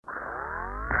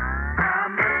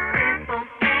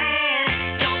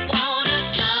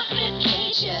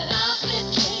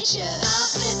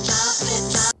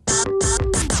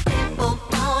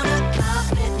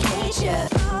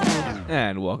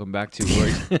and welcome back to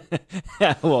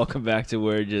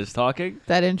We're Just Talking.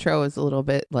 That intro was a little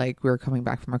bit like we were coming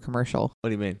back from a commercial. What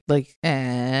do you mean?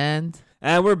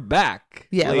 And we're back.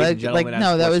 Yeah,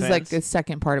 no, that was like the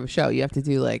second part of a show. You have to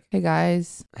do like, hey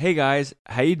guys,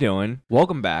 how you doing?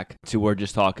 Welcome back to We're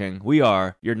Just Talking. We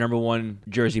are your number one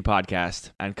Jersey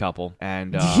podcast and couple,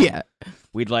 and yeah,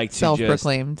 we'd like to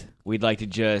self-proclaimed. We'd like to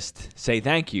just say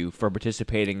thank you for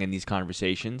participating in these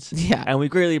conversations. Yeah, and we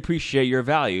greatly appreciate your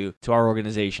value to our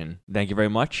organization. Thank you very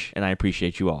much, and I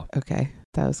appreciate you all. Okay.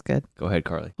 That was good. Go ahead,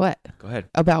 Karley. What? Go ahead.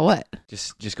 About what?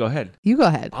 Just go ahead. You go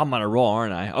ahead. I'm on a roll,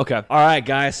 aren't I? Okay. All right,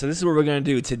 guys. So this is what we're going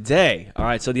to do today. All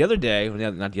right. So the other day,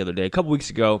 not the other day, a couple weeks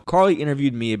ago, Karley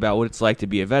interviewed me about what it's like to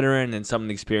be a veteran and some of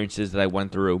the experiences that I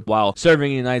went through while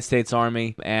serving in the United States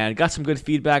Army, and got some good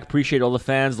feedback. Appreciate all the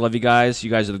fans. Love you guys. You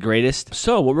guys are the greatest.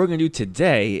 So what we're going to do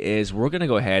today is we're going to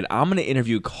go ahead. I'm going to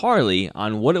interview Karley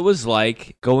on what it was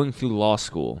like going through law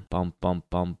school. Bum, bum,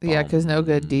 bum, bum. Yeah, because no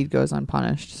good deed goes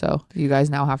unpunished. So you guys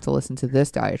now have to listen to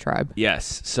this diatribe.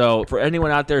 Yes. So for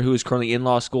anyone out there who is currently in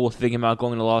law school, thinking about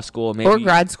going to law school, maybe, or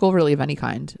grad school, really, of any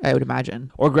kind, I would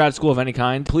imagine, or grad school of any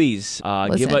kind, please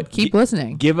keep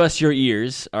listening. Give us your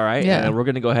ears, all right? Yeah. And we're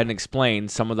going to go ahead and explain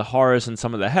some of the horrors and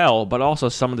some of the hell, but also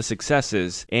some of the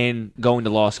successes in going to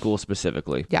law school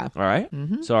specifically. Yeah. All right?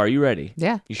 Mm-hmm. So are you ready?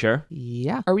 Yeah. You sure?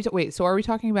 Yeah. Are we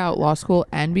talking about law school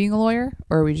and being a lawyer,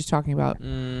 or are we just talking about?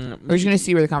 We're just going to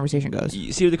see where the conversation goes.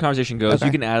 See where the conversation goes. Okay.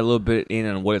 You can add a little bit in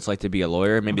on what it's like to be a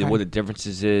lawyer, maybe Okay. what the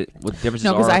differences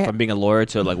are from being a lawyer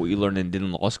to like what you learned and did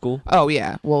in law school. Oh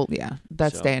yeah, well yeah,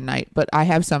 that's day and night. But I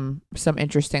have some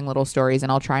interesting little stories, and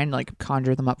I'll try and like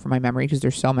conjure them up from my memory because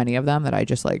there's so many of them that I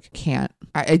just like can't.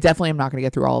 I definitely am not going to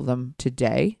get through all of them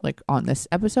today, like on this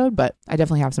episode. But I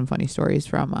definitely have some funny stories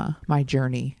from my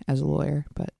journey as a lawyer.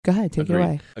 But go ahead, take it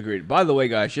away. Agreed. By the way,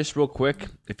 guys, just real quick,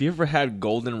 if you ever had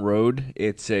Golden Road,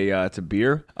 it's a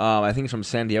beer. I think it's from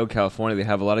San Diego, California. They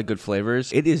have a lot of good flavors.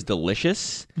 It is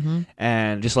delicious. Mm-hmm.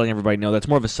 And just letting everybody know, that's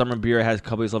more of a summer beer. It has a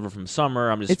couple of flavor from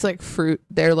summer. It's like fruit.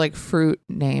 They're like fruit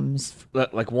names.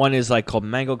 Like one is like called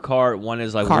Mango Cart. One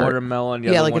is like watermelon.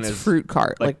 The other one it's is fruit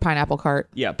cart, like pineapple cart.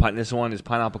 Yeah, this one is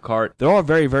pineapple cart. They're all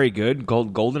very, very good.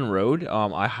 Golden Road.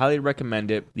 I highly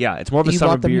recommend it. Yeah, it's more of a summer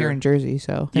beer. You bought them here in Jersey,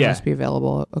 so they must be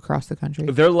available across the country.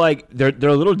 They're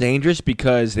a little dangerous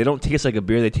because they don't taste like a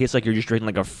beer. They taste like you're just drinking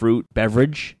like a fruit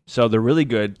beverage. So they're really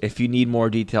good. If you need more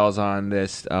details on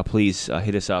this, please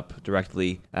hit us up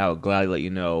directly. I'll gladly let you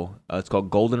know. It's called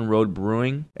Golden Road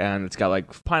Brewing, and it's got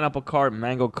like pineapple cart,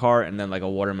 mango cart, and then like a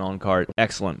watermelon cart.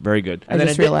 Excellent, very good. And I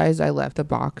just realized I left a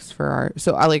box for our.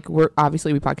 So we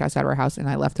podcast out of our house, and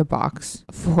I left a box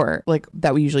for like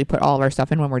that we usually put all of our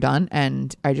stuff in when we're done.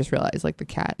 And I just realized like the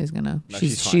cat is gonna. No,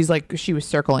 she's like she was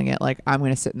circling it like I'm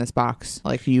gonna sit in this box.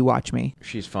 Like you watch me.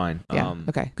 She's fine. Yeah.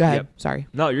 Okay. Go ahead. Yep. Sorry.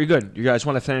 No, you're good. You guys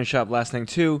want to finish up last thing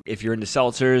too? If you're into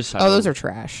seltzers, those are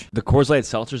trash. The Coors Light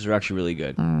seltzers are actually really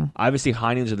good. Obviously,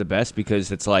 Heinen's are the best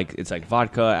because it's like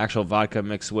vodka, actual vodka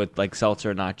mixed with like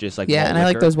seltzer, not just like and I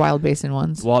like those Wild Basin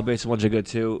ones. Wild Basin ones are good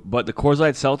too. But the Coors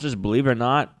Light seltzers, believe it or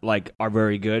not, like are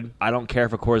very good. I don't care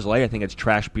for Coors Light. I think it's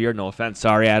trash beer. No offense,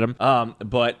 sorry, Adam.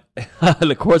 But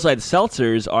the Coors Light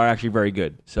seltzers are actually very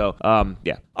good. So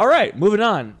yeah. All right, moving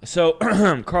on. So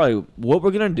Karley, what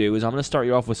we're gonna do is I'm gonna start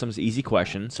you off with some easy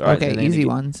questions. All right, okay, easy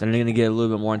ones. And they're gonna get a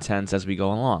little bit more intense as we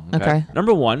go along. Okay.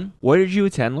 Number one, where did you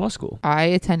attend law school? I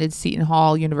attended Seton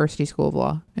Hall University School of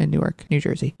Law in Newark, New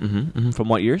Jersey. From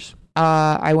what years?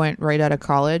 I went right out of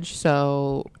college,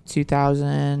 so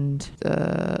 2000.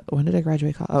 When did I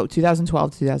graduate college?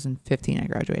 2012, 2015. I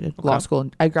graduated law school.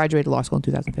 I graduated law school in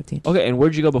 2015. Okay, and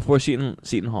where'd you go before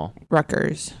Seton Hall?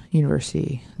 Rutgers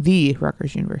University, the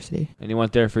Rutgers University. And you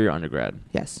went there for your undergrad?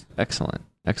 Yes. Excellent.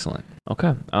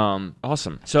 Okay.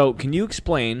 Awesome. So can you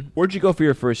explain, where'd you go for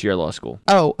your first year of law school?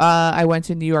 I went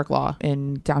to New York Law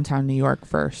in downtown New York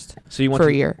first. So you went for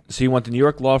a year. So you went to New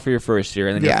York Law for your first year,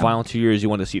 and then your final 2 years you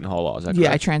went to Seton Hall Law. Is that correct?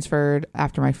 Yeah, I transferred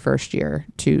after my first year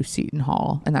to Seton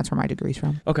Hall, and that's where my degree's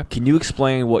from. Okay. Can you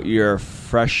explain what your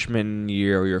freshman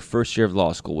year or your first year of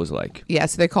law school was like? Yeah,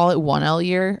 so they call it 1L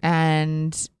year,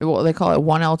 and they call it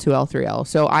 1L, 2L, 3L.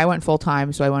 So I went full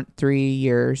time, so I went 3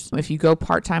 years. If you go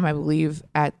part time, I believe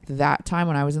at that time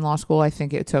when I was in law school, I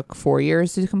think it took 4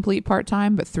 years to complete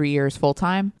part-time, but 3 years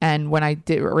full-time. And when I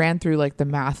ran through like the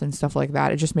math and stuff like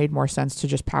that, it just made more sense to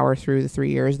just power through the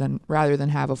 3 years rather than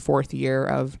have a fourth year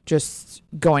of just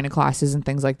going to classes and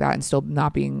things like that and still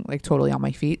not being like totally on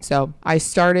my feet. So I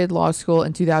started law school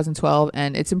in 2012,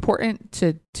 and it's important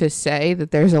to to say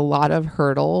that there's a lot of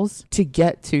hurdles to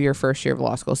get to your first year of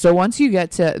law school. So once you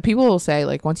get to, people will say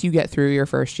like once you get through your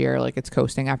first year, like it's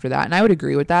coasting after that. And I would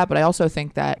agree with that. But I also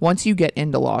think that once you get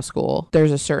into law school,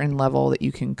 there's a certain level that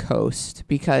you can coast,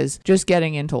 because just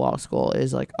getting into law school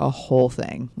is like a whole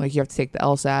thing. Like you have to take the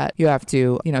LSAT, you have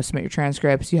to, submit your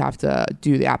transcripts, you have to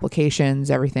do the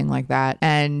applications, everything like that.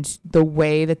 And the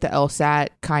way that the LSAT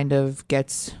kind of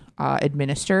gets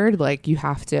administered, like you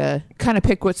have to kind of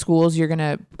pick what schools you're going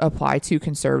to apply to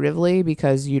conservatively,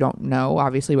 because you don't know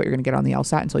obviously what you're going to get on the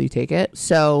LSAT until you take it.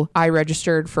 So I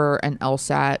registered for an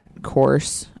LSAT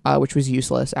course, which was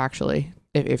useless actually,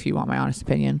 if you want my honest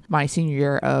opinion, my senior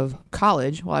year of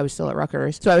college while I was still at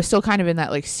Rutgers. So I was still kind of in that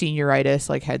like senioritis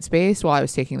like headspace while I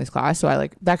was taking this class. So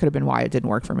that could have been why it didn't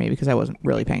work for me, because I wasn't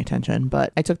really paying attention.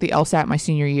 But I took the LSAT my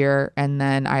senior year, and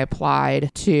then I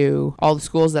applied to all the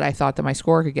schools that I thought that my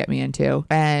score could get me into.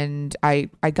 And I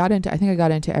got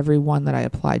into every one that I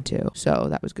applied to. So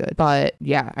that was good. But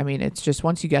yeah, I mean, it's just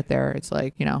once you get there, it's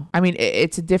like,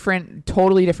 it's a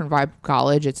totally different vibe of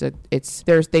college.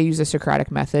 They use a Socratic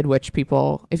method, which people,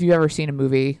 if you've ever seen a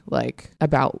movie like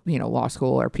about, law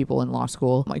school or people in law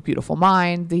school, like Beautiful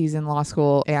Mind, he's in law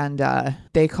school, and the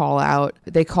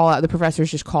professors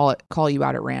just call you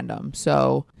out at random.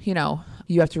 So,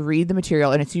 you have to read the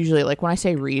material, and it's usually like, when I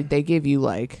say read, they give you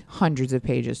like hundreds of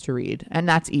pages to read, and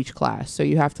that's each class. So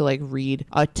you have to like read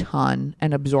a ton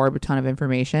and absorb a ton of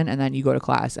information, and then you go to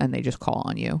class and they just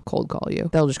cold call you.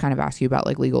 They'll just kind of ask you about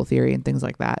like legal theory and things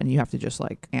like that, and you have to just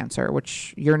like answer,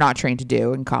 which you're not trained to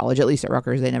do in college. At least at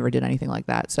Rutgers, they never did anything like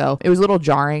that. So it was a little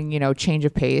jarring, change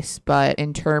of pace. But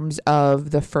in terms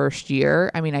of the first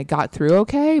year, I mean, I got through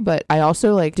okay, but I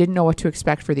also like didn't know what to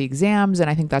expect for the exams, and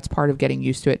I think that's part of getting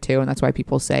used to it too, and that's why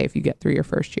people say if you get through your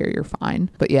first year, you're fine.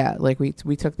 But yeah, like we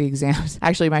took the exams.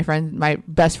 Actually, my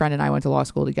best friend and I went to law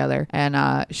school together,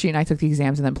 and she and I took the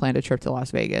exams and then planned a trip to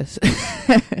Las Vegas.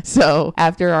 So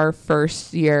after our first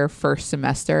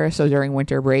semester, so during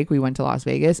winter break, we went to Las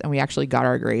Vegas, and we actually got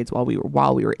our grades while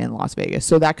we were in Las Vegas.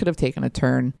 So that could have taken a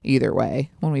turn either way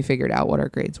when we figured out what our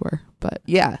grades were. But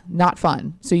yeah, not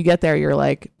fun. So you get there, you're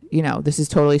like, this is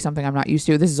totally something I'm not used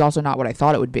to. This is also not what I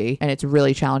thought it would be. And it's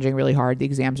really challenging, really hard. The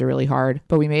exams are really hard,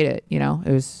 but we made it.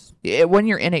 When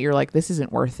you're in it, you're like, this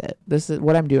isn't worth it. This is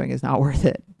what I'm doing is not worth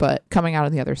it. But coming out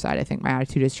on the other side, I think my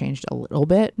attitude has changed a little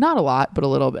bit. Not a lot, but a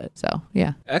little bit. So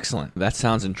yeah. Excellent. That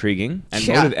sounds intriguing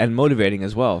and motivating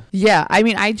as well. Yeah. I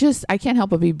mean, I can't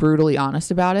help but be brutally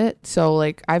honest about it. So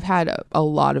like I've had a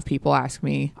lot of people ask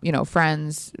me,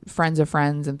 friends of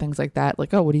friends and things like that.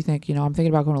 Like, oh, what do you think? I'm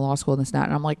thinking about going to law school and this and that.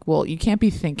 And I'm like, well, you can't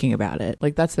be thinking about it.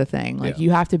 Like, that's the thing. Like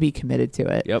you have to be committed to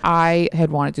it. Yep. I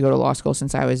had wanted to go to law school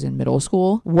since I was in middle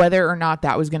school. Whether or not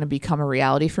that was going to become a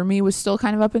reality for me was still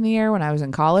kind of up in the air when I was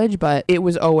in college, but it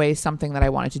was always something that I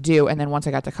wanted to do. And then once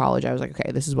I got to college, I was like,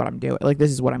 okay, this is what I'm doing. Like,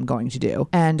 this is what I'm going to do.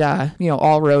 And,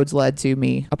 all roads led to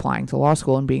me applying to law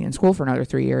school and being in school for another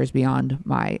 3 years beyond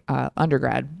my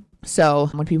undergrad. So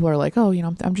when people are like, oh,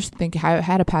 I'm just thinking, I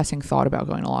had a passing thought about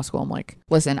going to law school. I'm like,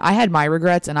 listen, I had my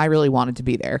regrets and I really wanted to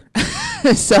be there.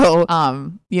 So,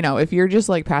 if you're just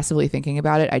like passively thinking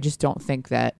about it, I just don't think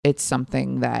that it's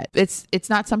something that it's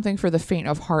not something for the faint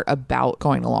of heart about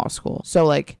going to law school. So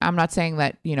like, I'm not saying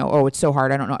that, oh, it's so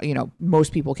hard. I don't know,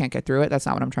 most people can't get through it. That's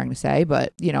not what I'm trying to say.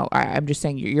 But, I'm just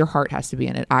saying your heart has to be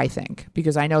in it, I think,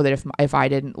 because I know that if I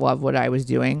didn't love what I was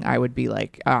doing, I would be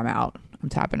like, oh, I'm out. I'm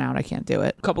tapping out. I can't do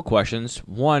it. A couple questions.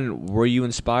 One, were you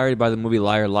inspired by the movie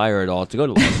Liar Liar at all to go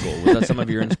to law school? Was that some of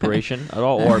your inspiration at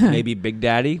all? Or maybe Big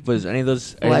Daddy? Was any of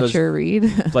those... Fletcher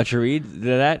Reed? Fletcher Reed? Did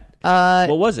that?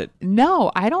 What was it?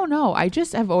 No, I don't know. I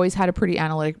just have always had a pretty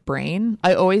analytic brain.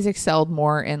 I always excelled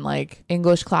more in like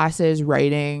English classes,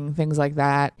 writing, things like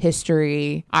that,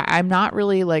 history. I'm not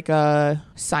really like a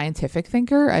scientific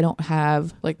thinker. I don't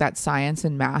have like that science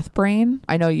and math brain.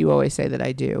 I know you always say that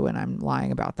I do, and I'm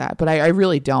lying about that, but I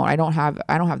really don't. I don't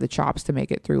have the chops to make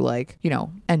it through like,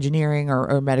 engineering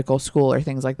or medical school or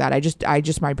things like that. I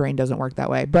just my brain doesn't work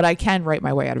that way, but I can write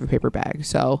my way out of a paper bag.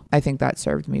 So I think that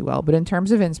served me well. But in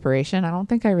terms of inspiration, I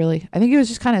think it was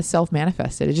just kind of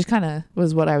self-manifested. It just kind of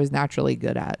was what I was naturally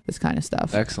good at, this kind of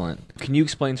stuff. Excellent. Can you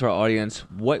explain to our audience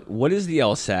what is the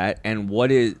LSAT and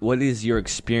what is your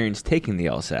experience taking the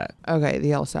LSAT? Okay,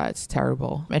 the LSAT's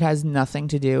terrible. It has nothing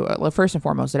to do, first and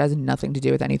foremost, it has nothing to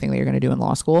do with anything that you're going to do in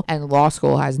law school, and law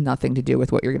school has nothing to do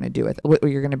with what you're going to do with what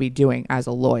you're going to be doing as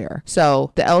a lawyer.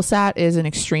 So the LSAT is an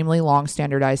extremely long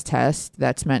standardized test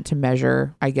that's meant to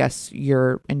measure, I guess,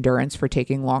 your endurance for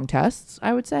taking long tests,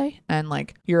 I would say. essay and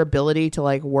like your ability to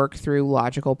like work through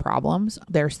logical problems.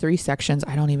 There's 3 sections.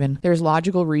 There's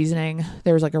logical reasoning.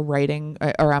 There's like a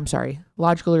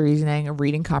logical reasoning, a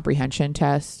reading comprehension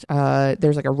test.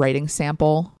 There's like a writing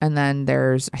sample. And then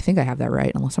I think I have that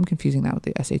right, unless I'm confusing that with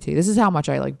the SAT. This is how much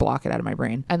I like block it out of my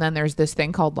brain. And then there's this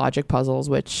thing called logic puzzles,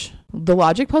 which the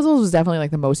logic puzzles was definitely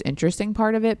like the most interesting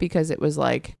part of it, because it was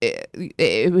like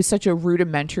it was such a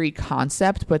rudimentary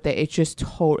concept, but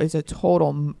it's a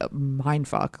total mind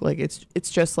fuck. Like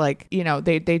it's just like, you know,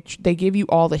 they give you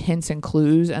all the hints and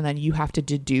clues, and then you have to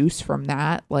deduce from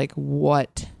that like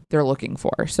what they're looking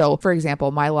for. So for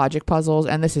example, my logic puzzles,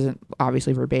 and this isn't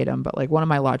obviously verbatim, but like one of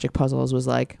my logic puzzles was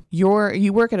like, you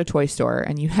work at a toy store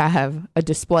and you have a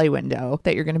display window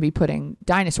that you're going to be putting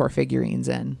dinosaur figurines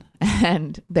in.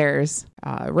 And there's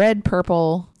red,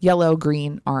 purple, yellow,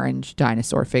 green, orange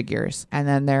dinosaur figures. And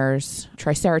then there's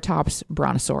Triceratops,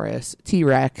 Brontosaurus,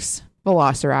 T-Rex,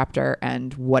 Velociraptor,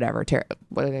 and whatever.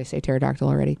 What did I say? Pterodactyl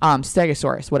already?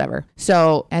 Stegosaurus, whatever.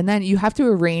 So, and then you have to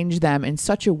arrange them in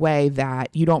such a way that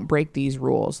you don't break these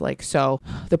rules. Like, so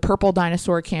the purple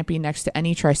dinosaur can't be next to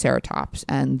any Triceratops,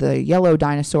 and the yellow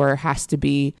dinosaur has to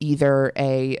be either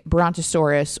a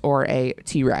Brontosaurus or a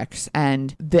T-Rex.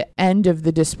 And the end of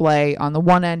the display, on the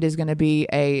one end is going to be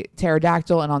a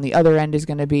pterodactyl, and on the other end is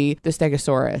going to be the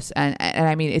Stegosaurus. And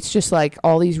I mean, it's just like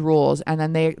all these rules. And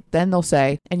then they'll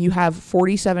say, and you have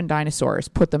 47 dinosaurs,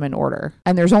 put them in order.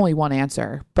 And there's only one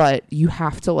answer, but you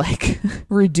have to like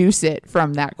reduce it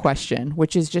from that question,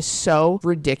 which is just so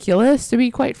ridiculous, to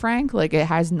be quite frank. Like, it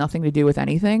has nothing to do with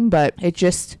anything, but it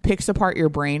just picks apart your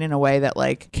brain in a way that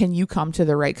like, can you come to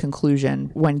the right conclusion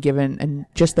when given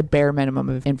just the bare minimum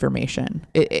of information?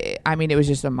 I mean, it was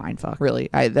just a mindfuck, really.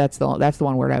 That's the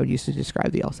one word I would use to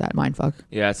describe the LSAT, mindfuck.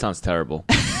 Yeah, it sounds terrible.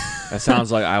 That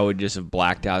sounds like I would just have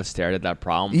blacked out, stared at that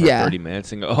problem for 30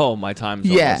 minutes and go, oh, my time's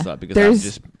almost up, because I've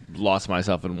just lost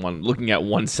myself in looking at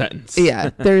one sentence. Yeah,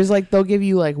 there's like, they'll give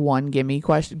you like one gimme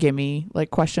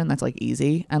question that's like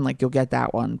easy, and like you'll get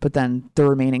that one, but then the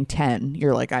remaining 10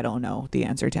 you're like, I don't know the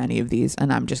answer to any of these,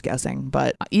 and I'm just guessing.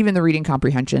 But even the reading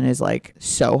comprehension is like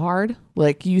so hard.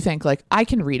 Like, you think like, I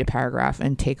can read a paragraph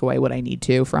and take away what I need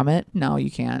to from it. No, you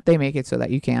can't. They make it so that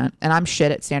you can't. And I'm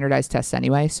shit at standardized tests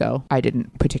anyway, so I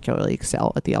didn't particularly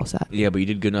excel at the LSAT. Yeah, but you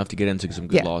did good enough to get into some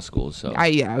good law schools. So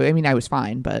I mean, I was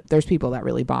fine, but there's people that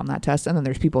really bomb that test, and then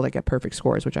there's people that get perfect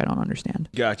scores, which I don't understand.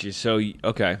 Gotcha. So,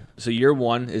 okay. So year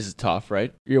 1 is tough,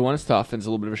 right? Year 1 is tough, and it's a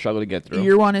little bit of a struggle to get through.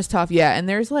 Year 1 is tough, yeah. And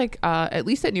there's like, at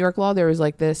least at New York Law, there was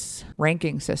like this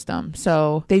ranking system.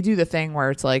 So they do the thing where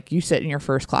it's like, you sit in your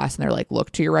first class and they're like,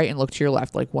 look to your right and look to your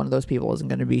left. Like, one of those people isn't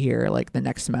going to be here like the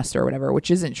next semester or whatever,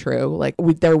 which isn't true. Like,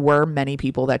 there were many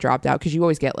people that dropped out, because you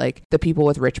always get like the people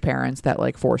with rich parents that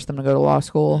like force them to go to law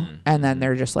school, and then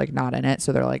they're just like not in it.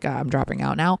 So they're like, I'm dropping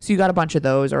out now. So you got a bunch of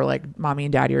those, or like, mommy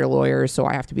and daddy are lawyers, so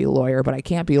I have to be a lawyer, but I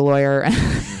can't be a lawyer.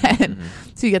 And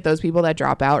so you get those people that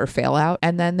drop out or fail out.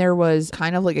 And then there was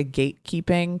kind of like a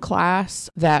gatekeeping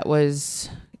class that was,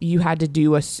 you had to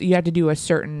do a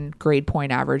certain grade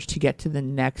point average to get to the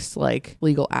next like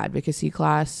legal advocacy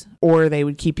class, or they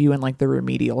would keep you in like the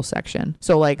remedial section.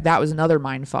 So like, that was another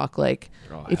mind fuck. Like,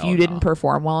 if you didn't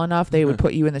perform well enough, they would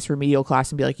put you in this remedial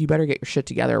class and be like, you better get your shit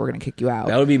together, we're gonna kick you out.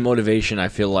 That would be motivation, I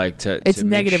feel like, it's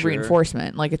negative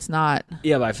reinforcement. Like, it's not.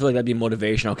 Yeah, but I feel like that'd be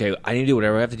motivation. Okay, I need to do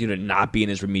whatever I have to do to not be in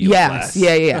this remedial class.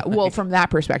 Yeah. Well, from that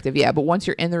perspective, yeah. But once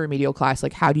you're in the remedial class,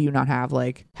 like, how do you not have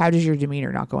like, how does your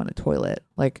demeanor not go in the toilet?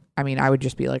 Like, I mean, I would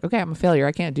just be like, okay, I'm a failure,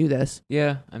 I can't do this.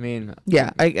 Yeah, I mean,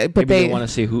 yeah, but maybe they want to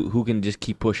see who can just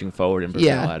keep pushing forward and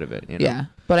prevail out of it. You know? Yeah,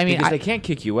 but I mean, because they can't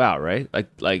kick you out, right?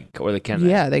 Like, or they can.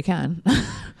 Yeah, they can.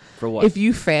 For what? If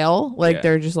you fail, like,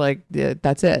 they're just like,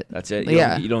 that's it. That's it.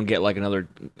 You don't get like another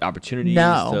opportunity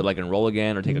to like enroll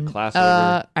again or take a class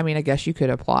over. I mean, I guess you could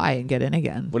apply and get in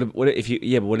again. What if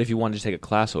you wanted to take a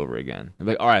class over again?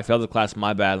 Like, all right, I failed the class,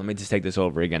 my bad. Let me just take this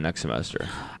over again next semester.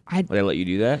 Would they let you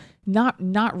do that?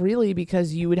 Not really,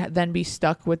 because you would then be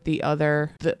stuck with you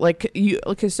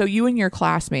and your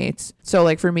classmates. So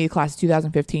like, for me, class of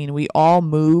 2015, we all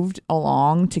moved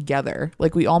along together.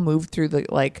 Like, we all moved through the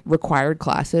like required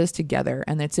classes together,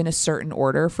 and it's in a certain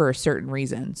order for a certain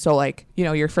reason. So like, you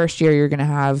know, your first year, you're going to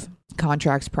have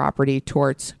contracts, property,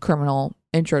 torts, criminal,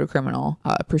 intro to criminal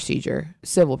procedure,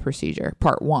 civil procedure,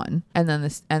 part 1. And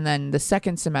then the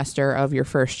second semester of your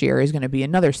first year is going to be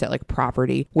another set, like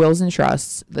property, wills and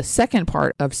trusts, the second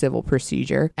part of civil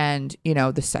procedure, and, you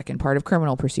know, the second part of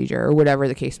criminal procedure, or whatever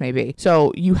the case may be.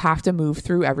 So you have to move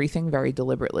through everything very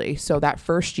deliberately. So that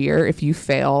first year, if you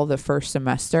fail the first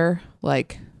semester,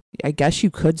 like, I guess you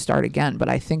could start again, but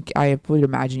I would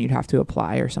imagine you'd have to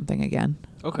apply or something again.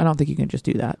 Okay. I don't think you can just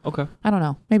do that. Okay. I don't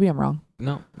know. Maybe I'm wrong.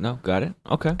 No, got it.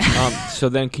 Okay. So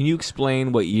then can you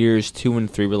explain what years 2 and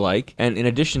 3 were like? And in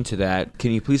addition to that,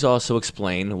 can you please also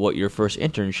explain what your first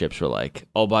internships were like?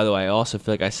 Oh, by the way, I also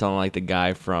feel like I sound like the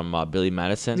guy from Billy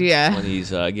Madison. Yeah. When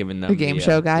he's giving them The game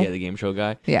show guy? Yeah, the game show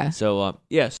guy. Yeah. So,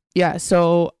 yes. Yeah,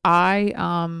 so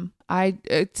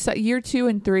it's year 2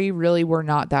 and 3 really were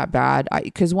not that bad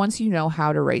because once you know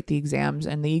how to write the exams,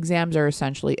 and the exams are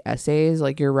essentially essays,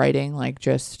 like you're writing like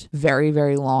just very,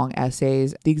 very long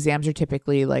essays. The exams are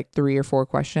typically like 3 or 4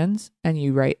 questions and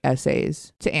you write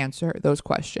essays to answer those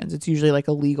questions. It's usually like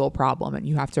a legal problem and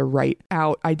you have to write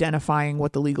out identifying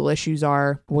what the legal issues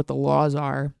are, what the laws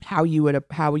are, how you would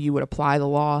apply the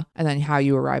law, and then how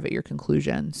you arrive at your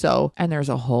conclusion. So, and there's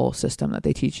a whole system that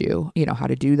they teach you know, how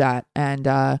to do that. And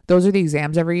those are the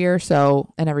exams every year,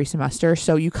 so, and every semester.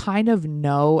 So you kind of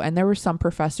know, and there were some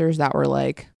professors that were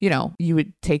like, you know, you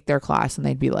would take their class and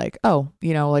they'd be like, oh,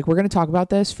 you know, like we're going to talk about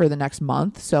this for the next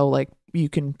month. So like you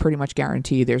can pretty much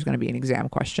guarantee there's going to be an exam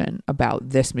question about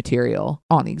this material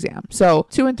on the exam. So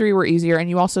 2 and 3 were easier, and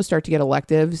you also start to get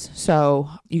electives. So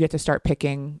you get to start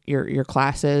picking your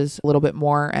classes a little bit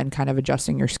more and kind of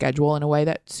adjusting your schedule in a way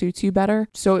that suits you better.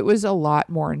 So it was a lot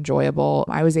more enjoyable.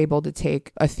 I was able to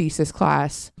take a thesis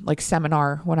class, like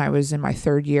seminar, when I was in my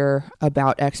 3rd year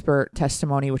about expert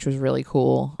testimony, which was really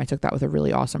cool. I took that with a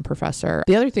really awesome professor.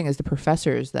 The other thing is the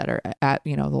professors that are at,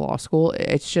 you know, the law school.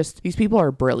 It's just, these people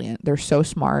are brilliant. They're so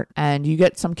smart, and you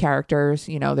get some characters,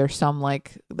 you know, there's some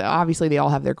like, obviously they all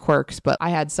have their quirks, but I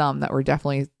had some that were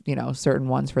definitely, you know, certain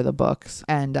ones for the books,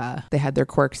 and they had their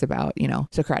quirks about, you know,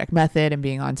 Socratic method and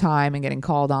being on time and getting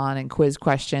called on and quiz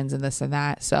questions and this and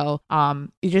that. So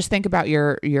you just think about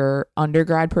your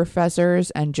undergrad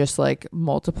professors and just like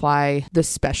multiply the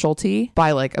specialty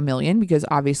by like 1,000,000, because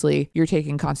obviously you're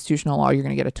taking constitutional law, you're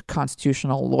going to get a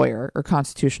constitutional lawyer or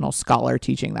constitutional scholar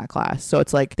teaching that class. So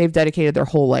it's like they've dedicated their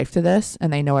whole life to this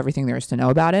and they know everything there is to know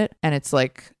about it, and it's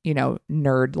like, you know,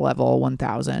 nerd level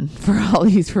 1,000 for all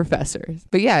these professors.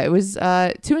 But yeah, it was 2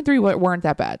 and 3 weren't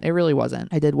that bad. It really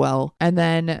wasn't. I did well. And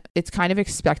then it's kind of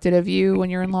expected of you when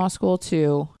you're in law school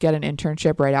to get an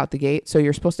internship right out the gate. So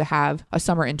you're supposed to have a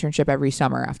summer internship every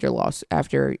summer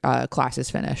after classes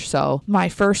finish. So my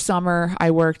first summer,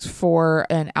 I worked for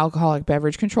an alcoholic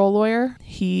beverage control lawyer.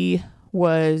 He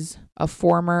was a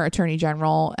former attorney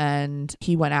general, and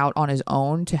he went out on his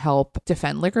own to help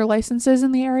defend liquor licenses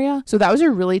in the area. So that was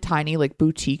a really tiny, like,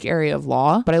 boutique area of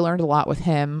law, but I learned a lot with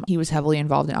him. He was heavily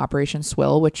involved in Operation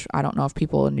Swill, which I don't know if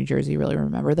people in New Jersey really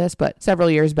remember this, but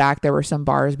several years back, there were some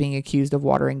bars being accused of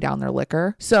watering down their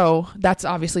liquor. So that's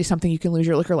obviously something you can lose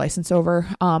your liquor license over.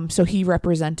 So he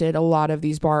represented a lot of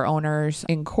these bar owners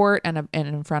in court and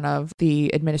in front of the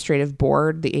administrative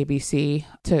board, the ABC,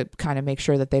 to kind of make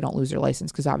sure that they don't lose their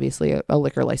license, because obviously a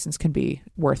liquor license can be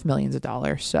worth millions of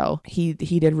dollars. So he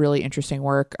did really interesting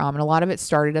work. And a lot of it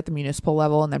started at the municipal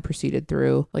level and then proceeded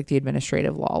through like the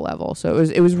administrative law level. So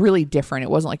it was really different. It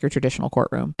wasn't like your traditional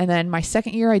courtroom. And then my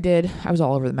second year I was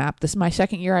all over the map. My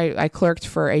second year I clerked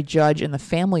for a judge in the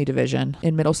family division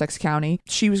in Middlesex County.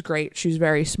 She was great. She was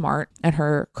very smart, and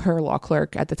her law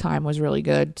clerk at the time was really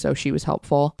good. So she was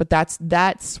helpful. But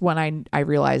that's when I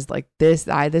realized like this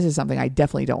is something I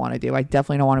definitely don't want to do. I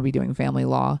definitely don't want to be doing family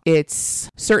law. It's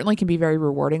certainly can be very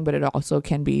rewarding, but it also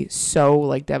can be so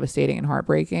like devastating and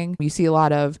heartbreaking. You see a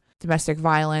lot of domestic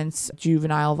violence,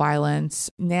 juvenile violence,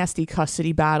 nasty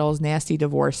custody battles, nasty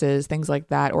divorces, things like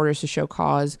that, orders to show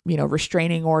cause,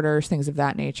 restraining orders, things of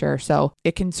that nature. So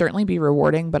it can certainly be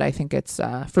rewarding, but I think it's,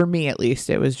 for me at least,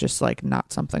 it was just like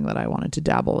not something that I wanted to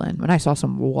dabble in. And I saw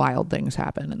some wild things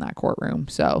happen in that courtroom.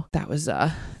 So that was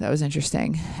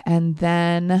interesting. And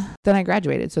then I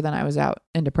graduated. So then I was out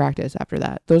into practice after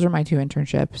that. Those were my 2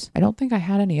 internships. I don't think I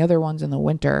had any other ones in the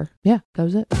winter. Yeah, that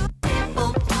was it.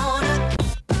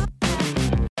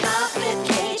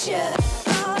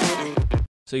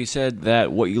 So you said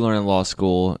that what you learn in law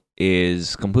school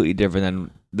is completely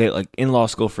different than in law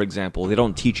school, for example, they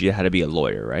don't teach you how to be a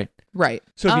lawyer, right? Right.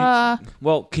 So,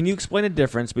 can you explain the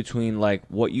difference between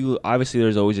obviously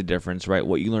there's always a difference, right?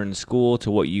 What you learn in school to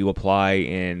what you apply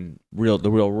in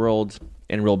the real world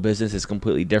and real business is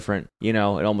completely different. It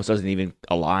almost doesn't even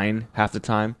align half the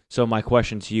time. So my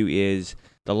question to you is,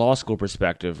 the law school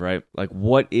perspective, right? Like,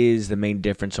 what is the main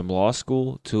difference from law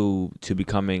school to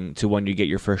when you get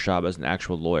your first job as an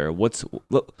actual lawyer?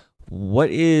 What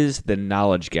is the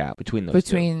knowledge gap between those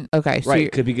two? Okay, so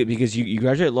right? Because you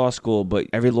graduate law school, but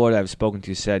every lawyer that I've spoken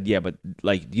to said, yeah, but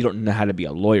you don't know how to be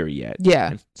a lawyer yet.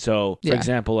 Yeah. And so, for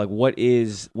example, what's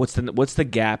the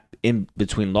gap in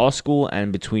between law school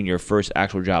and between your first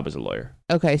actual job as a lawyer?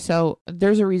 Okay, so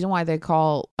there's a reason why they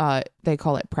call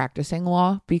it practicing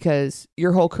law, because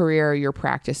your whole career you're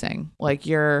practicing. Like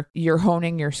you're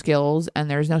honing your skills, and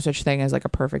there's no such thing as like a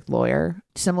perfect lawyer.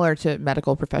 Similar to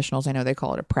medical professionals, I know they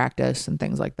call it a practice and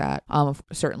things like that.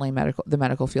 Certainly the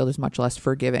medical field is much less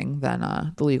forgiving than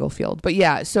the legal field. But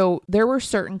yeah, so there were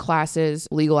certain classes,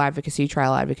 legal advocacy,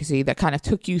 trial advocacy, that kind of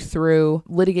took you through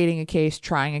litigating a case,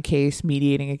 trying a case,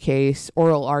 mediating a case,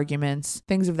 oral arguments,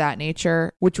 things of that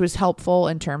nature, which was helpful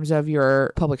in terms of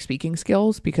your public speaking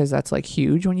skills, because that's like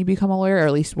huge when you become a lawyer, or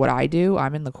at least what I do.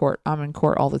 I'm in court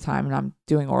all the time, and I'm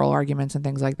doing oral arguments and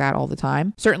things like that all the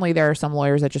time. Certainly there are some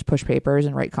lawyers that just push papers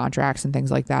and write contracts and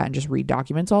things like that and just read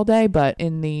documents all day. But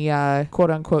in the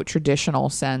quote unquote traditional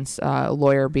sense, a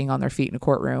lawyer being on their feet in a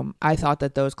courtroom, I thought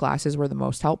that those classes were the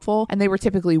most helpful, and they were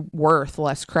typically worth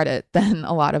less credit than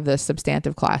a lot of the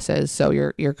substantive classes. So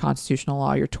your constitutional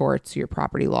law, your torts, your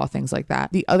property law, things like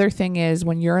that. The other thing is,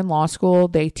 when you're in law school,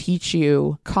 they teach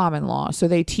you common law. So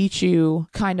they teach you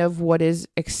kind of what is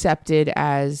accepted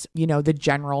as, the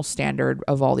general standard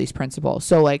of all these principles.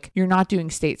 So like you're not doing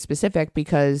state specific,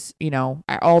 because,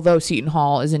 although Seton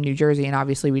Hall is in New Jersey, and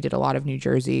obviously we did a lot of New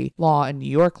Jersey law and New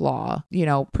York law,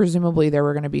 presumably there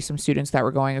were going to be some students that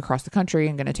were going across the country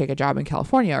and going to take a job in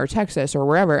California or Texas or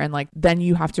wherever. And like, then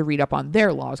you have to read up on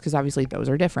their laws, because obviously those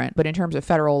are different. But in terms of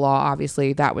federal law,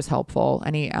 obviously that was helpful.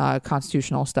 Any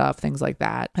constitutional stuff, things like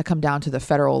that come down to the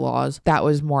federal laws, that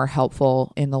was more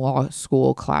helpful in the law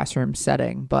school classroom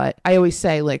setting. But I always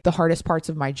say, like, the hardest parts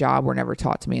of my job were never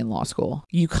taught to me in law school.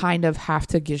 You kind of have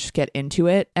to just get into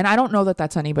it. And I don't know that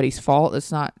that's anybody's fault.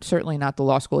 It's certainly not the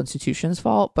law school institution's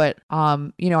fault, but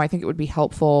I think it would be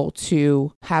helpful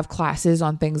to have classes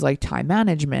on things like time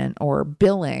management or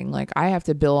billing. Like, I have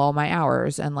to bill all my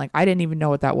hours, and like I didn't even know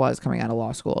what that was coming out of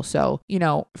law school. So,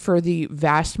 for the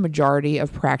vast majority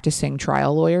of practicing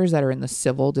trial lawyers that are in the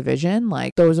civil division,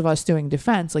 like those of us doing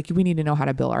defense, like we need to know how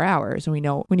to bill our hours, and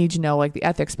we need to know like the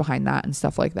ethics behind that and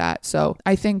stuff like that. So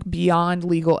I think beyond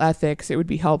legal ethics, it would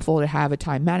be helpful to have a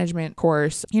time management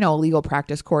course, a legal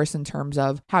practice course in terms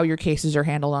of how your cases are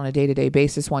handled on a day-to-day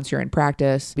basis once you're in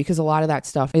practice, because a lot of that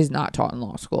stuff is not taught in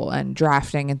law school, and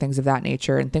drafting and things of that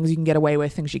nature, and things you can get away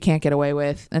with, things you can't get away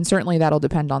with. And certainly that'll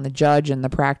depend on the judge and the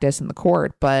practice and the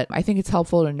court, but I think it's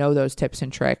helpful to know those tips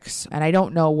and tricks. And I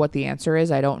don't know what the answer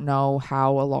is. I don't know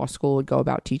how a law school would go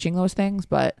about teaching those things,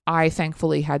 but I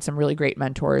thankfully had some really great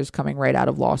mentors coming right out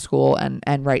of law school, and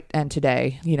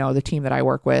today, the team that I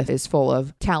work with is full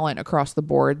of talent across the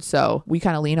board. So we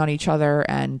kind of lean on each other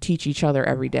and teach each other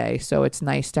every day. So it's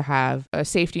nice to have a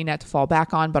safety net to fall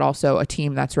back on, but also a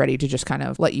team that's ready to just kind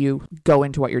of let you go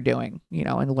into what you're doing,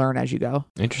 and learn as you go.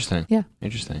 Interesting. Yeah.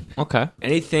 Interesting. Okay.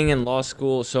 Anything in law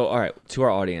school? So, all right, to our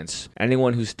audience,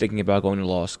 anyone who's thinking about going to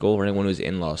law school, or anyone who's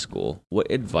in law school,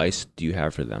 what advice do you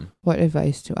have for them? What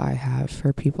advice do I have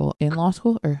for people in law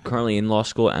school, or currently in law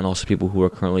school, and also people who are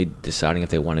currently deciding if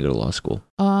they want to go to law school?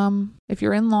 If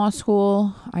you're in law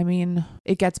school, I mean,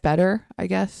 it gets better, I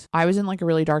guess. I was in like a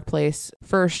really dark place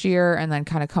first year, and then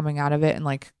kind of coming out of it and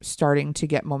like starting to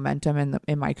get momentum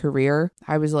in my career.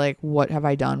 I was like, what have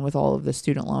I done with all of the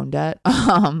student loan debt?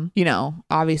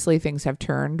 Obviously things have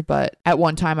turned, but at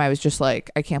one time I was just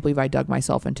like, I can't believe I dug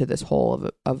myself into this hole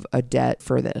of a debt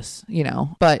for this,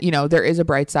 But, there is a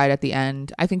bright side at the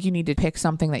end. I think you need to pick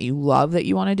something that you love that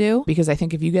you want to do, because I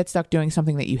think if you get stuck doing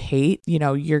something that you hate,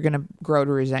 you're going to grow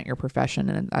to resent your profession,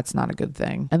 and that's not a good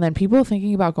thing. And then people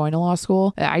thinking about going to law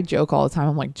school, I joke all the time.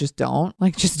 I'm like, just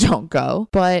don't go.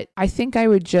 But I think I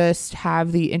would just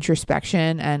have the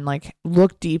introspection and like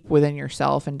look deep within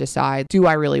yourself and decide, do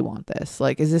I really want this?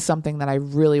 Like, is this something that I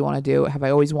really want to do? Have I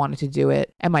always wanted to do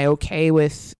it? Am I okay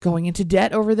with going into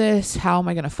debt over this? How am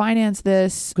I going to finance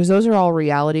this? Because those are all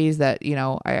realities that,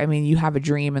 I mean, you have a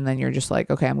dream and then you're just like,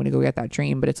 okay, I'm going to go get that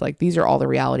dream. But it's like, these are all the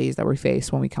realities that we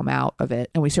face when we come out of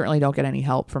it. And we certainly don't get any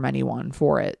help from anyone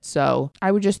for it. So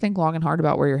I would just think long and hard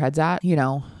about where your head's at.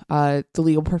 The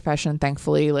legal profession,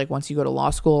 thankfully, like once you go to law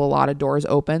school, a lot of doors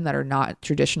open that are not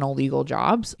traditional legal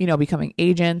jobs, becoming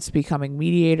agents, becoming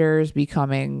mediators,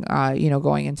 becoming,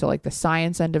 going into like the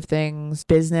science end of things,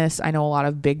 business. I know a lot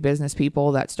of big business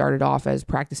people that started off as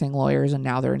practicing lawyers and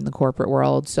now they're in the corporate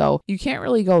world. So you can't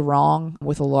really go wrong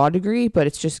with a law degree, but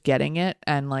it's just getting it,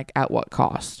 and like at what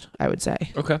cost, I would say.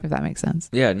 Okay. If that makes sense.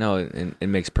 Yeah, no, it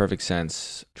makes perfect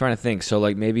sense. I'm trying to think. So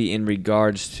like maybe in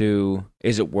regards to,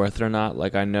 is it worth it or not?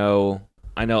 Like I know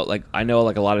I know like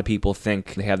a lot of people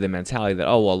think they have the mentality that,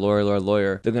 oh, well,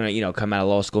 lawyer, they're gonna come out of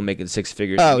law school making six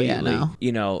figures immediately.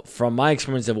 Yeah, no. From my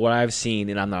experience of what I've seen,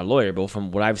 and I'm not a lawyer, but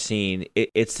from what I've seen,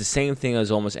 it's the same thing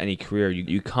as almost any career.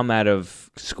 You come out of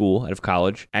school, out of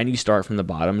college, and you start from the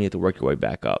bottom, and you have to work your way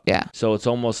back up. Yeah. So it's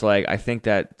almost like, I think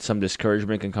that some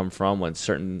discouragement can come from when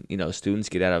certain students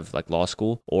get out of like law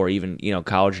school or even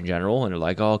college in general, and they're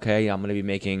like, oh, okay, I'm gonna be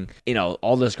making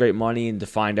all this great money, and to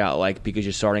find out like because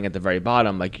you're starting at the very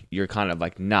bottom, like you're kind of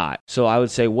like not. So I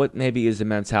would say, what maybe is the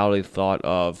mentality thought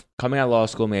of coming out of law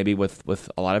school maybe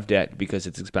with a lot of debt because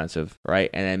it's expensive,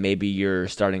 right? And then maybe you're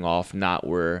starting off not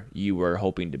where you were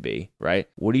hoping to be, right?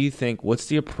 What do you think? What's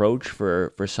the approach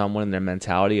for someone in their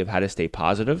mentality of how to stay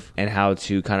positive and how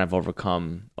to kind of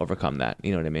overcome that?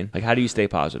 You know what I mean? Like, how do you stay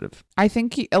positive? I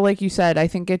think, like you said, I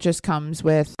think it just comes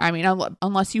with, I mean,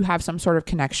 unless you have some sort of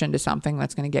connection to something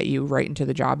that's going to get you right into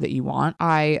the job that you want,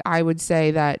 I would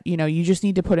say that, you just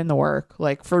need to put in the work.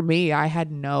 Like for me, I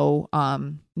had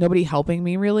nobody helping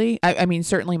me really. I mean,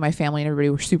 certainly my family and everybody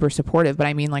were super supportive, but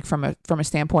I mean, like from a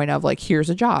standpoint of like, here's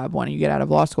a job when you get out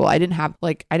of law school. I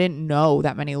didn't know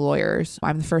that many lawyers.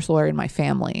 I'm the first lawyer in my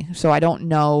family. So I don't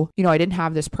know, I didn't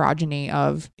have this progeny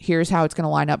of here's how it's going to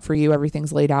line up for you.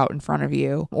 Everything's laid out in front of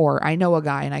you, or I know a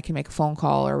guy and I can make a phone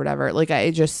call or whatever. Like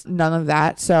none of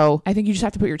that. So I think you just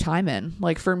have to put your time in.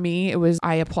 Like for me,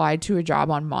 I applied to a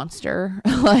job on Monster.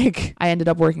 Like I ended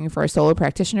up working for a solo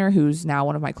practitioner who's now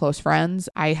one of my close friends.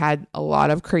 I had a lot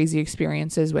of crazy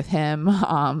experiences with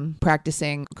him,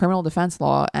 practicing criminal defense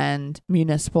law and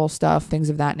municipal stuff, things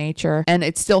of that nature. And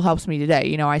it still helps me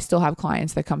today. I still have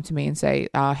clients that come to me and say,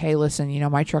 hey, listen,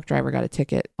 my truck driver got a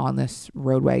ticket on this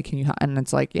roadway. Can you help? And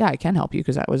it's like, yeah, I can help you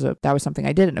because that was something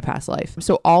I did in a past life.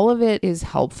 So all of it is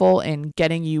helpful in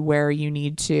getting you where you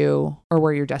need to, or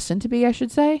where you're destined to be, I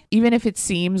should say. Even if it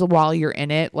seems while you're in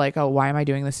it, like, oh, why am I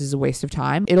doing this? This is a waste of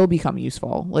time. It'll become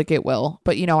useful. Like it will.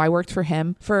 But, I worked for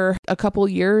him for a couple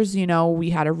years. We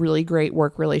had a really great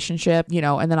work relationship,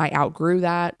 and then I outgrew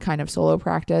that kind of solo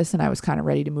practice and I was kind of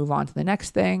ready to move on to the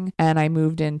next thing. And I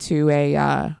moved into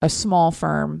a small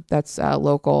firm that's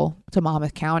local to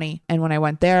Monmouth County. And when I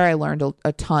went there, I learned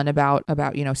a ton about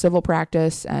civil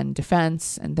practice and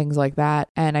defense and things like that.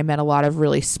 And I met a lot of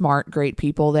really smart, great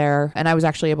people there. And I was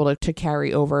actually able to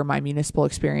carry over my municipal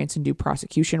experience and do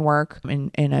prosecution work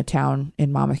in a town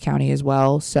in Monmouth County as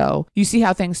well. So you see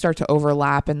how things start to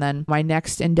overlap. And then my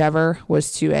next endeavor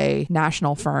was to a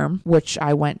national firm, which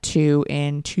I went to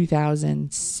in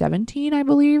 2017, I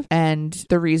believe. And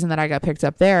the reason that I got picked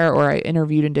up there, or I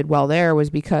interviewed and did well there, was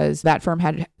because that firm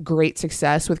had great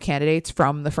success with candidates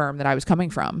from the firm that I was coming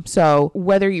from. So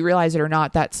whether you realize it or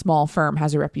not, that small firm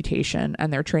has a reputation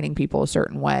and they're training people a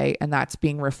certain way, and that's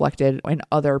being reflected in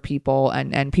other people,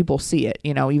 and people see it,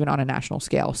 even on a national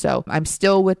scale. So I'm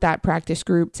still with that practice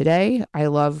group today. I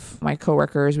love my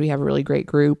coworkers. We have a really great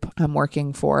group. I'm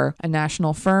working for a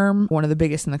national firm, one of the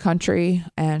biggest in the country,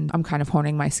 and I'm kind of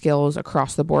honing my skills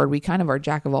across the board. We kind of are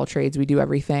jack of all trades. We do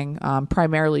everything,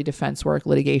 primarily defense work,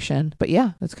 litigation. But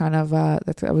yeah,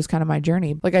 that was kind of my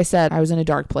journey. Like I said, I was in a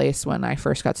dark place when I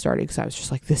first got started because I was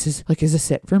just like, is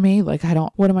this it for me? Like,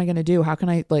 what am I going to do? How can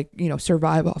I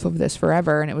survive off of this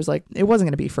forever? And it was like, it wasn't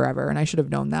going to be forever. And I should have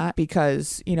known that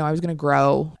because, I was going to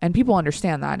grow, and people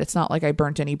understand that. It's not like I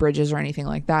burnt any bridges or anything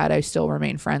like that. I still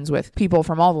remain friends with people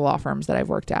from all the law firms that I've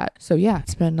worked at. So yeah,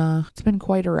 it's been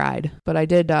quite a ride, but I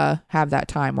did have that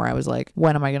time where I was like,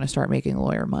 when am I going to start making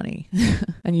lawyer money?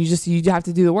 And you have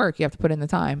to do the work. You have to put in the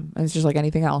time, and it's just like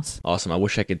anything else. Awesome. I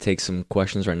wish I could take some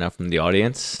questions right now from the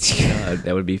audience.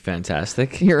 That would be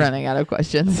fantastic. You're running out of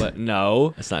questions. But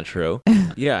no, that's not true.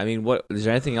 Yeah, I mean, is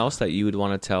there anything else that you would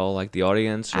want to tell like the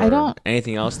audience? Or I don't.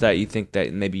 Anything else that you think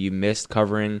that maybe you missed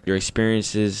covering, your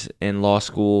experiences in law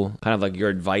school, kind of like your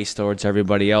advice towards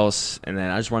everybody else? And then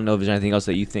I just want to know if there's anything else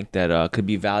that you think that could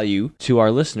be value to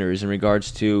our listeners in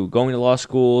regards to going to law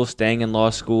school, staying in law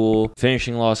school,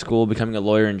 finishing law school, becoming a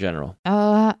lawyer in general.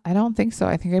 I don't think so.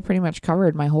 I think I pretty much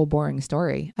covered my whole boring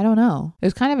story. I don't know. It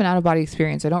was kind of an out-of-body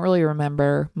experience. I don't really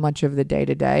remember much of the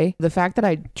day-to-day. The fact that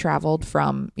I traveled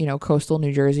from, coastal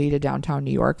New Jersey to downtown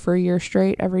New York for a year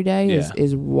straight every day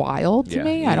is wild to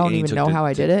me. I don't even know how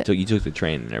I did it. So you took the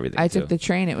train and everything. I took the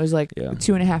train. It was like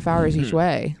 2.5 hours each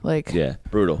way. Like,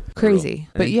 brutal. Crazy. Brutal.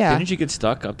 But yeah. Didn't you get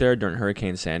stuck up there during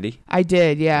Hurricane Sandy? I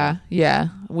did. Yeah.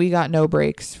 we got no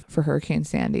breaks for Hurricane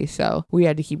Sandy. So we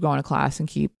had to keep going to class and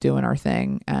keep doing our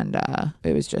thing. And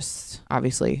it was just,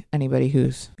 obviously, anybody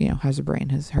who's, has a brain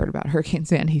has heard about Hurricane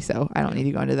Sandy. So I don't need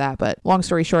to go into that. But long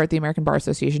story short, the American Bar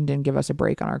Association didn't give us a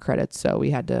break on our credits. So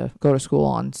we had to go to school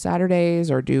on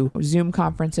Saturdays or do Zoom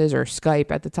conferences or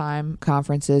Skype at the time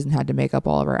conferences, and had to make up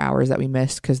all of our hours that we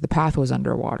missed because the path was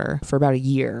underwater for about a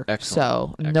year.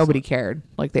 So nobody cared.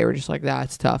 Like, they were just like,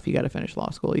 it's tough. You got to finish law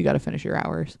school. You got to finish your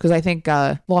hours. Because I think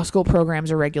law school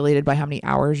programs are regulated by how many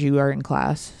hours you are in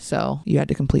class. So you had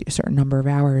to complete a certain number of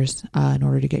hours in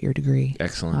order to get your degree.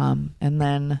 Excellent. And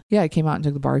then, I came out and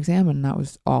took the bar exam, and that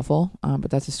was awful. But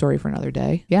that's a story for another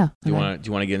day. Yeah. Do you want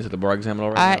to get into the bar exam at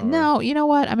all right now? No, you know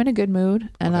what? I'm in a good mood.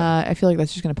 And I feel like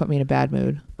that's just going to put me in a bad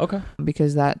mood. Okay.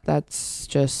 Because that's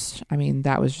just,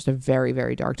 that was just a very,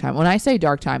 very dark time. When I say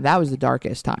dark time, that was the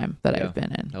darkest time that I've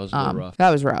been in. That was a little rough. That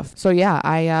was rough. So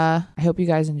I hope you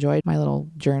guys enjoyed my little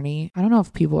journey. I don't know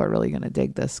if people are really going to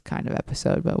dig this kind of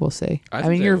episode, but we'll see.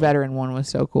 Your veteran one was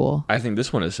so cool. I think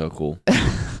this one is so cool.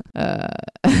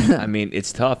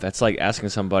 It's tough. That's like asking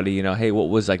somebody, hey, what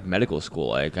was like medical school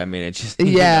like? It's just,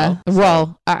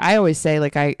 Well, I always say,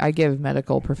 like, I give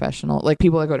medical professional, like,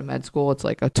 people that go to med school, it's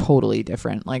like a totally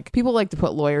different, like, people like to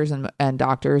put lawyers and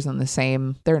doctors in the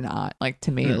same, they're not, like,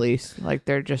 to me at least, like,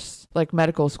 they're just, like,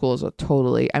 medical school is a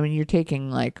totally, you're taking,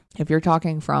 like, if you're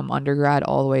talking from undergrad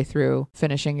all the way through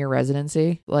finishing your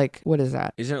residency, like, what is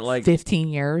that? Isn't it like 15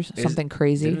 years? Something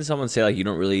crazy? Didn't someone say, like, you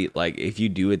don't really, like, if you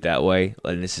do it that way,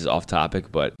 and this is off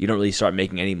topic, but you don't really start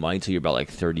making any money until you're about like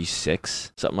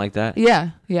 36, something like that?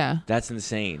 Yeah. That's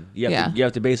insane. You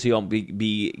have to basically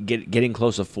be getting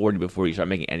close to 40 before you start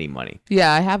making any money.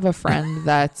 Yeah, I have a friend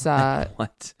that's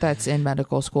that's in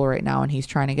medical school right now, and he's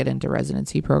trying to get into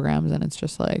residency programs, and it's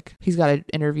just like he's got an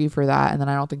interview for that, and then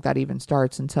I don't think that even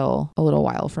starts until a little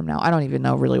while from now. I don't even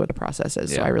know really what the process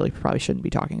is, so I really probably shouldn't be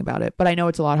talking about it. But I know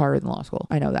it's a lot harder than law school.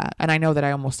 I know that, and I know that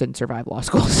I almost didn't survive law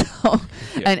school. So,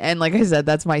 and like I said,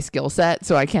 that's my skill set.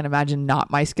 So I can't imagine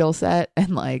not my skill set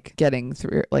and like getting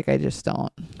through. Like, I just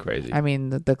don't. Crazy.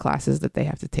 The classes that they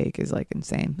have to take is like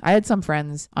insane. I had some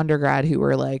friends undergrad who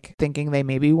were like thinking they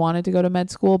maybe wanted to go to med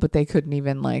school, but they couldn't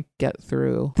even like get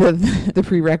through the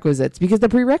prerequisites, because the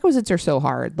prerequisites are so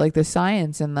hard. Like the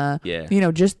science and the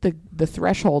just the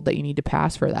threshold that you need to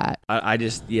pass for that.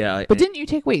 But didn't you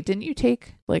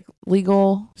take like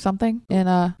legal something in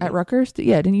at Rutgers?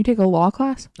 Didn't you take a law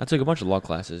class? I took a bunch of law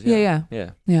classes. Yeah.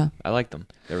 I liked them.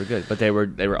 They were good, but they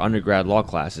were undergrad law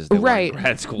classes. They right. weren't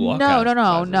grad school law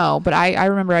classes. No. But I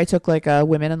remember I took like a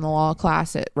women in the law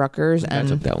class at Rutgers, and I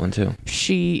took that one too.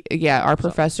 Our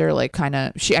professor like kind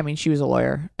of she was a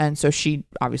lawyer, and so she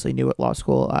obviously knew what law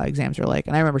school exams are like.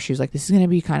 And I remember she was like, "This is going to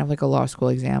be kind of like a law school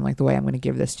exam, like the way I'm going to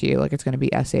give this to you. Like it's going to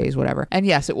be essays, whatever." And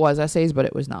yes, it was essays, but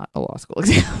it was not a law school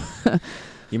exam.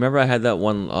 You remember I had that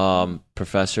one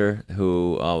professor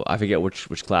who I forget which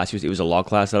class he was. It was a law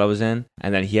class that I was in,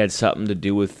 and then he had something to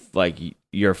do with like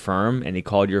your firm, and he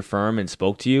called your firm and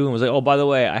spoke to you and was like, "Oh, by the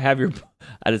way, I have your."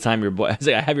 At the time, I was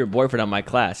like, "I have your boyfriend on my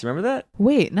class." You remember that?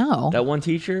 Wait, no. That one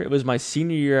teacher. It was my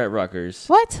senior year at Rutgers.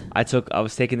 What? I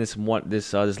was taking this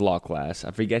law class.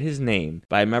 I forget his name,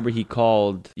 but I remember he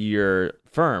called your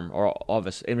firm or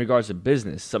office in regards to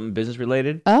business, something business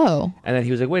related. Oh. And then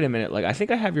he was like, "Wait a minute, like I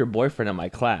think I have your boyfriend in my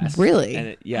class." Really?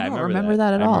 And I don't remember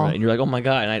that at all. And you're like, "Oh my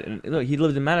god!" And look, he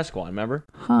lived in Manasquan. Remember?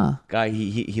 Huh? Guy,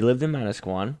 he lived in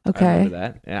Manasquan. Okay. I remember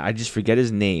that. And I just forget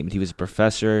his name. He was a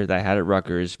professor that I had at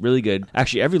Rutgers. Really good.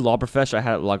 Actually, every law professor I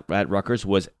had at Rutgers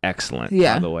was excellent.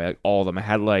 Yeah. By the way, like, all of them. I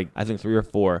had like I think 3 or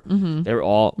 4. Mm-hmm. They were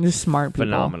all just smart people.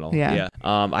 Phenomenal. Yeah.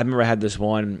 I remember I had this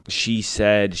one. She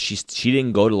said she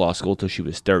didn't go to law school till she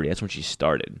was 30. That's when she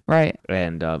started. Right.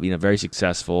 And very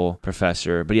successful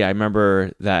professor. But yeah, I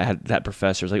remember that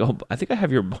professor was like, "Oh, I think I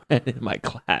have your boyfriend in my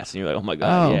class." And you're like, "Oh my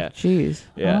god, yeah." Jeez.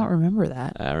 Yeah. I don't remember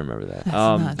that. I remember that.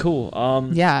 That's nuts. Cool.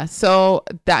 Yeah. So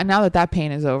now that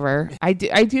pain is over, I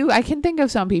can think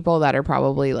of some people that are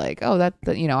probably like, "Oh, that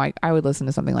I would listen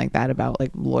to something like that about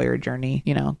like lawyer journey,"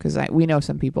 because we know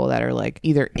some people that are like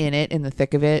either in the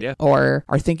thick of it, or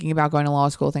are thinking about going to law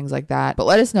school, things like that. But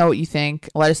let us know what you think.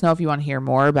 Let us know if you want to hear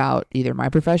more about either my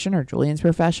profession or Julian's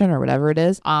profession or whatever it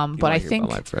is. But I think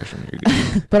my profession, you're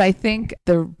good. but I think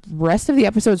the rest of the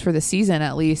episodes for the season,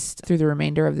 at least through the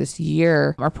remainder of this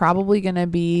year, are probably going to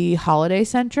be holiday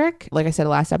centric. Like I said,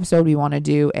 last episode, we want to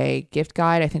do a gift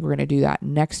guide. I think we're going to do that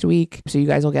next week. So you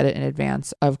guys will get it in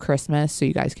advance of Christmas, so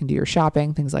you guys can do your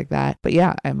shopping, things like that. But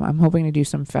yeah, I'm hoping to do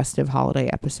some festive holiday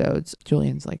episodes.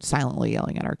 Julian's like silently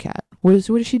yelling at our cat. What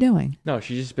is she doing? No,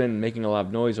 she's just been making a lot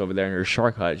of noise over there in her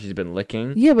shark hut. She's been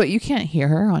licking. Yeah, but you can't hear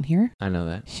her on here. I know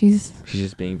that. She's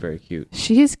just being very cute.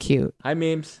 She is cute. Hi,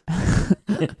 memes.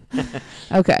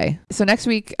 Okay. So next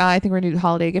week, I think we're going to do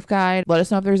holiday gift guide. Let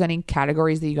us know if there's any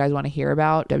categories that you guys want to hear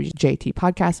about. WJT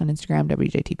Podcast on Instagram,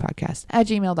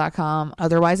 WJTpodcast@gmail.com.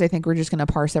 Otherwise, I think we're just going to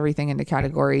parse everything into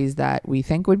categories that we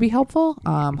think would be helpful.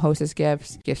 Hostess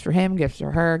gifts, gifts for him, gifts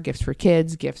for her, gifts for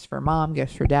kids, gifts for mom,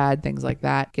 gifts for dad, things like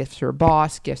that. Gifts for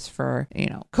boss, gifts for,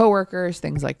 coworkers,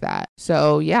 things like that.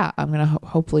 So yeah, I'm going to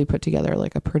hopefully put together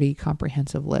like a pretty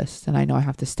comprehensive list. And I know I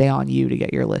have to stay on you to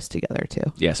get your list together too.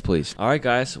 Yes, please. All right,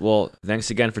 guys. Well, thanks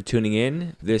again for tuning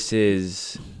in. This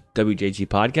is WJG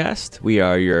Podcast. We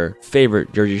are your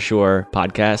favorite Jersey Shore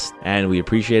podcast, and we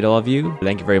appreciate all of you.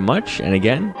 Thank you very much. And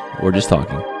again, we're just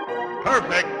talking.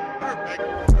 Perfect.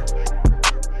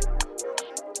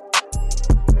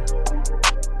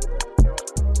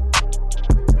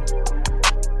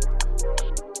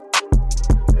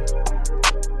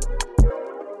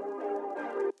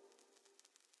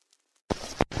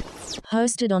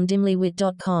 Hosted on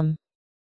DimlyWit.com.